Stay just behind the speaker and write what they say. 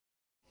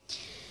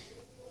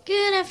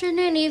Good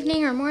afternoon,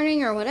 evening, or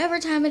morning, or whatever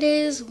time it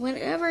is,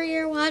 whenever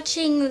you're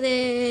watching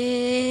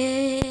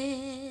this.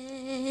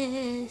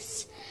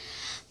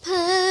 Put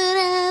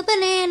a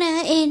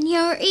banana in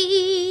your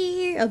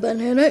ear. A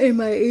banana in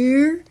my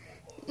ear?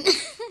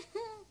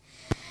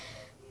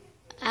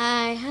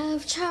 I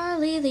have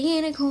Charlie the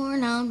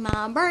unicorn on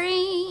my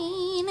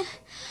brain.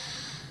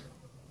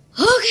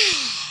 Okay.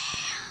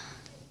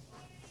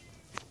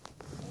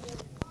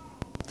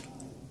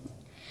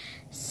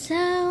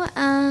 So,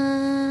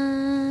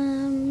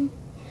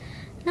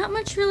 not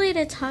much really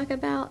to talk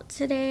about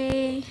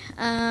today.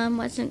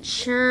 Wasn't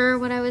sure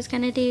what I was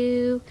gonna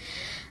do.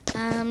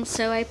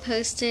 So I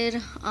posted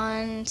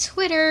on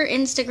Twitter,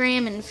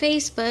 Instagram, and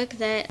Facebook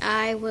that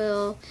I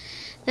would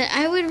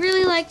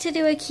really like to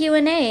do a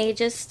Q&A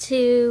just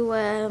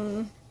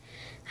to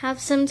have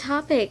some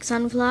topics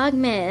on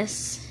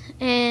Vlogmas.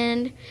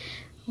 And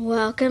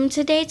welcome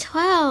to day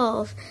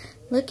 12.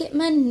 Look at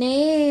my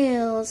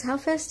nails. How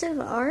festive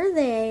are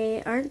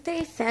they? Aren't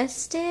they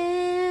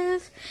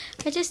festive?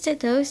 I just did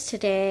those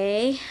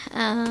today.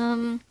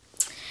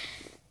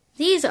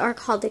 These are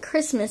called the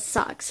Christmas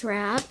socks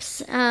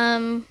wraps.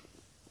 I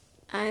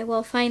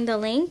will find the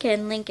link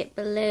and link it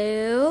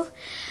below.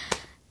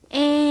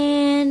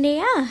 And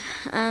yeah,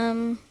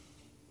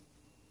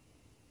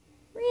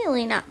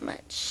 really not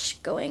much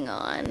going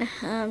on.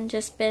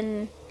 Just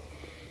been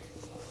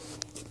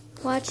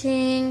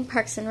watching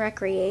Parks and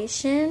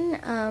Recreation,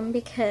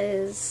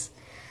 because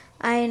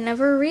I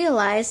never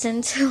realized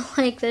until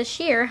like this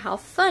year how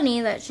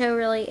funny that show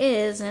really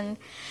is, and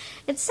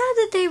it's sad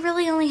that they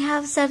really only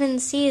have 7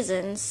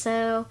 seasons,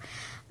 so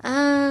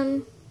I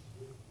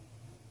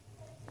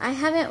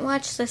haven't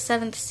watched the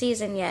 7th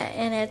season yet,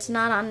 and it's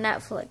not on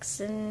Netflix,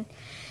 and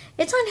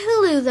it's on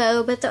Hulu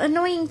though, but the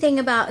annoying thing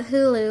about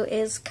Hulu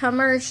is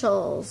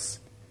commercials.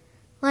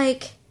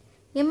 Like,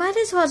 you might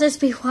as well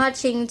just be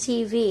watching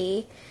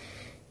TV.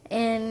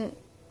 And,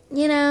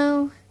 you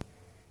know,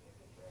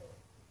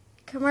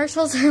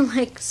 commercials are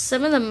like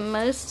some of the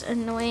most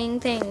annoying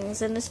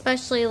things, and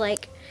especially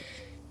like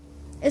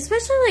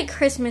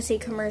Christmassy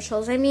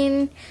commercials. I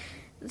mean,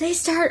 they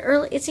start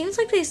early. It seems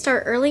like they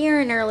start earlier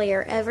and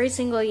earlier every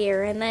single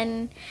year, and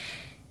then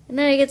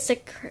it gets to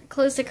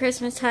close to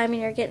Christmas time,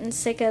 and you're getting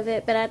sick of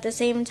it. But at the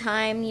same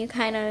time, it's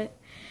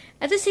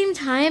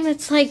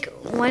like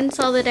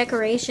once all the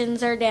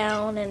decorations are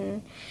down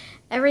and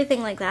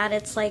everything like that,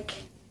 it's like,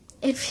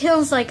 it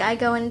feels like I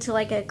go into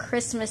like a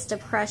Christmas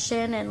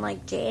depression in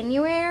like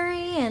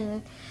January,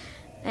 and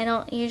I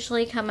don't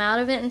usually come out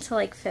of it until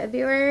like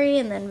February,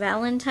 and then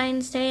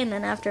Valentine's Day, and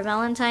then after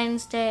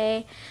Valentine's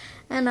Day,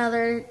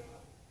 another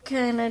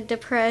kind of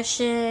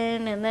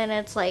depression, and then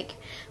it's like,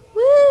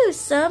 woo,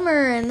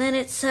 summer, and then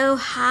it's so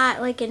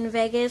hot, like in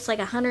Vegas, like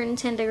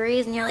 110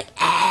 degrees, and you're like,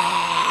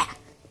 ah,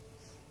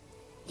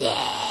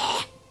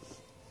 yeah.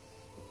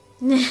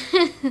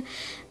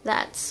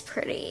 That's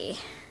pretty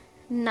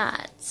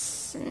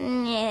nuts.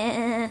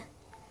 Yeah,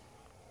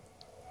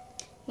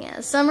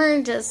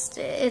 summer just,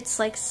 it's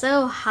like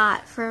so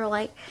hot for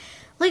like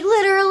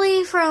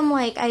literally from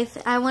like, I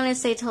want to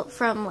say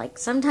from like,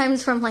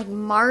 sometimes from like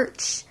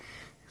March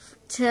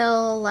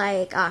till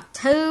like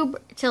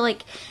October, till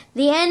like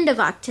the end of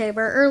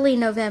October, early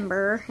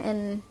November,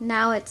 and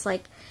now it's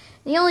like,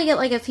 you only get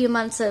like a few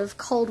months of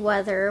cold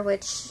weather,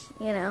 which,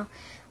 you know,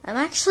 I'm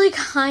actually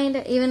kind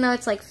of, even though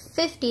it's like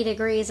 50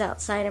 degrees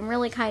outside, I'm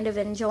really kind of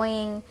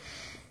enjoying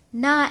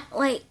not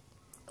like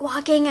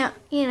walking out,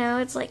 you know,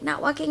 it's like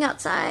not walking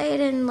outside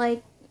and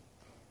like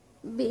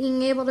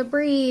being able to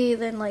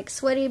breathe and like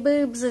sweaty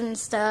boobs and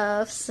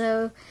stuff,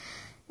 so,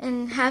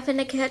 and having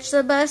to catch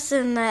the bus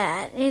and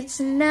that.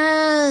 It's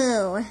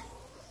not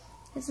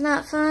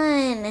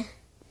fun.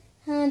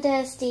 Huh,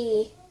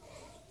 Dusty?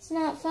 It's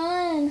not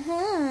fun,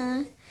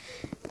 huh?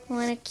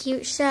 Want a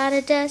cute shot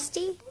of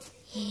Dusty?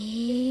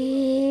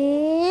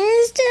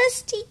 Here's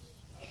Dusty.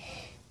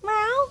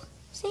 Meow.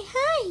 Say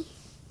hi.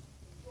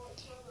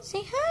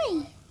 Say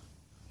hi.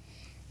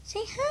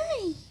 Say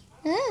hi.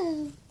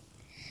 Oh.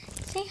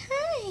 Say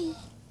hi.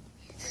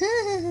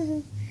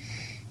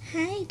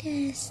 Hi,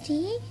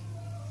 Dusty.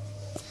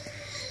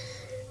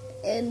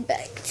 And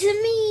back to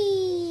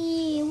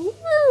me.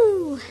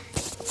 Woo!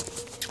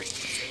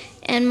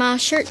 And my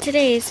shirt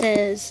today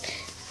says,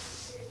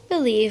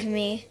 "Believe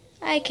me,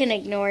 I can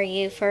ignore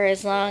you for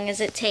as long as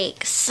it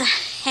takes."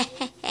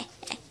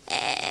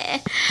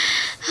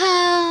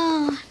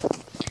 Oh,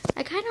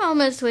 I kind of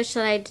almost wish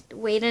that I'd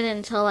waited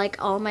until like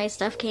all my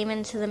stuff came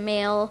into the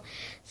mail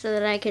so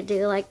that I could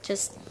do like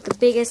just the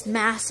biggest,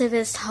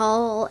 massivest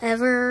haul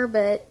ever,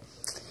 but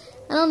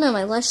I don't know,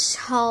 my Lush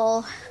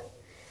haul,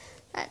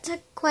 that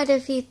took quite a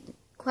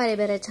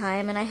bit of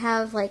time, and I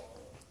have like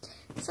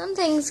some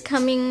things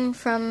coming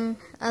from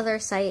other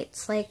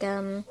sites, like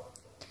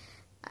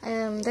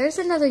there's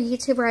another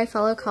YouTuber I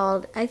follow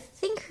called, I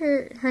think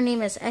her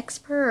name is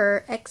Xpur,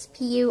 or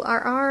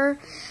Xpurr.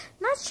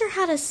 Not sure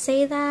how to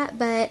say that,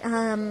 but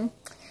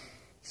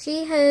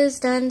she has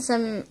done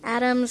some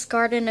Adam's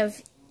Garden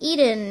of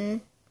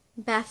Eden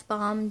bath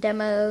bomb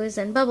demos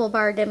and bubble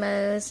bar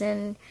demos,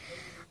 and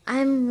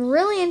I'm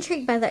really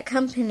intrigued by that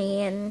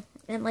company, and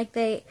like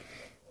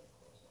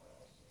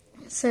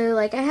so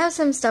like I have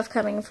some stuff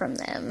coming from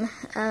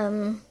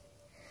them.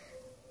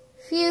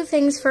 Few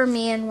things for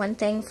me and one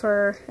thing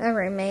for a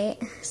roommate.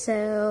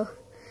 So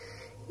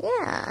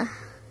yeah.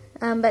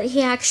 But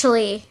he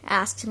actually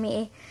asked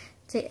me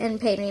and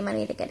paid me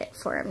money to get it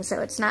for him,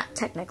 so it's not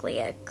technically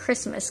a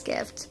Christmas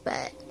gift,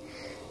 but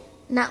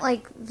not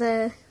like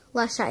the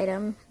Lush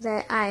item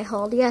that I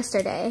hauled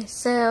yesterday.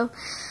 So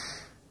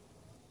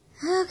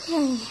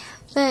okay,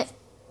 but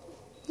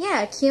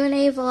yeah,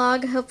 Q&A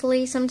vlog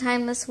hopefully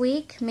sometime this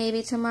week,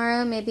 maybe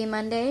tomorrow, maybe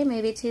Monday,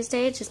 maybe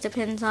Tuesday. It just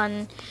depends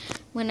on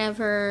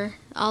whenever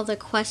all the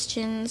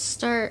questions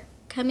start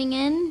coming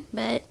in.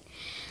 But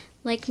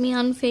like me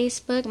on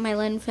Facebook,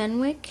 Mylyn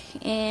Fenwick,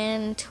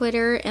 and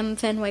Twitter,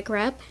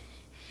 mfenwickrep.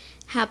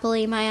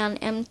 Happily My on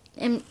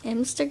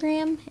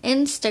Instagram,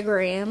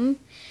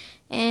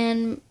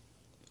 and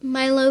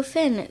Milo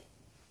Finn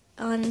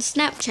on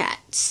Snapchat.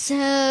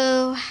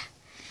 So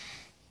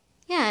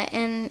yeah,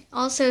 and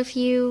also if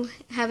you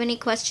have any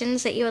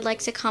questions that you would like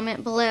to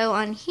comment below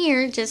on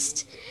here,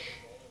 just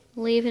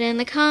leave it in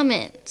the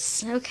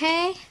comments,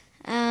 okay?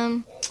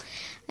 I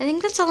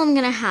think that's all I'm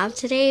going to have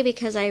today,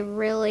 because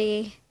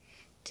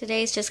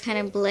today's just kind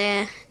of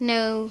bleh.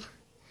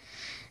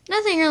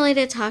 Nothing really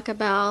to talk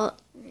about.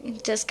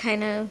 Just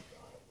kind of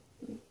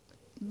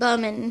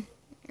slumming.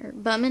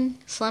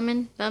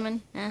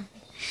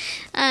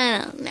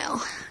 I don't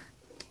know.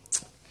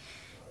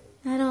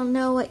 I don't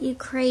know what you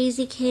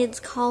crazy kids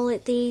call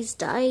it these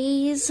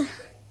days.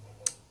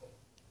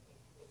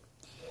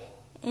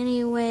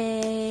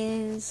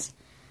 Anyways,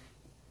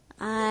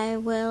 I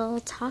will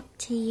talk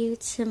to you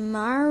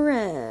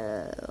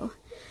tomorrow.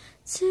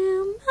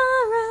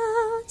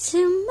 Tomorrow,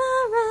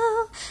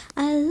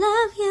 I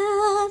love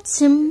you.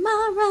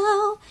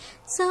 Tomorrow,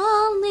 it's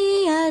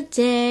only a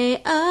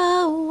day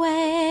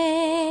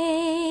away.